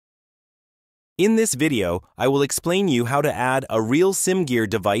In this video, I will explain you how to add a RealSimGear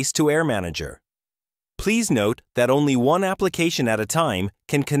device to Air Manager. Please note that only one application at a time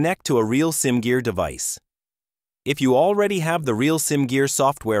can connect to a RealSimGear device. If you already have the RealSimGear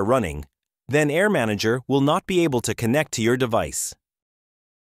software running, then Air Manager will not be able to connect to your device.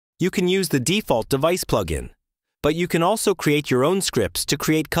 You can use the default device plugin, but you can also create your own scripts to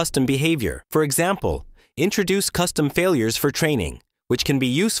create custom behavior. For example, introduce custom failures for training, which can be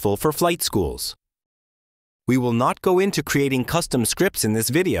useful for flight schools. We will not go into creating custom scripts in this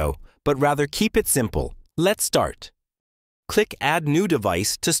video, but rather keep it simple. Let's start. Click Add New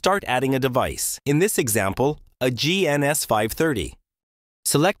Device to start adding a device. In this example, a GNS 530.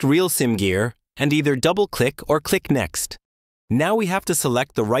 Select RealSimGear and either double-click or click Next. Now we have to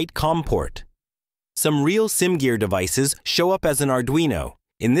select the right COM port. Some RealSimGear devices show up as an Arduino,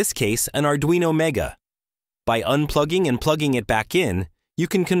 in this case an Arduino Mega. By unplugging and plugging it back in, you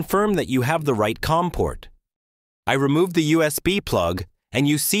can confirm that you have the right COM port. I removed the USB plug, and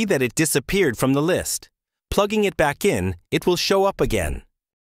you see that it disappeared from the list. Plugging it back in, it will show up again.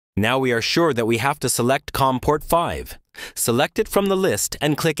 Now we are sure that we have to select COM port 5. Select it from the list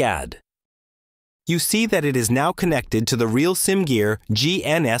and click Add. You see that it is now connected to the RealSimGear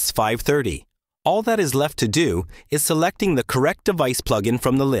GNS 530. All that is left to do is selecting the correct device plugin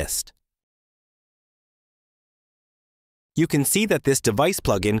from the list. You can see that this device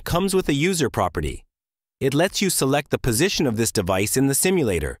plugin comes with a user property. It lets you select the position of this device in the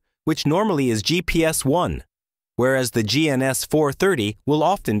simulator, which normally is GPS 1, whereas the GNS 430 will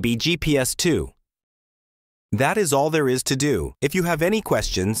often be GPS 2. That is all there is to do. If you have any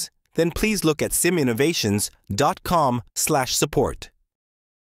questions, then please look at siminnovations.com/support.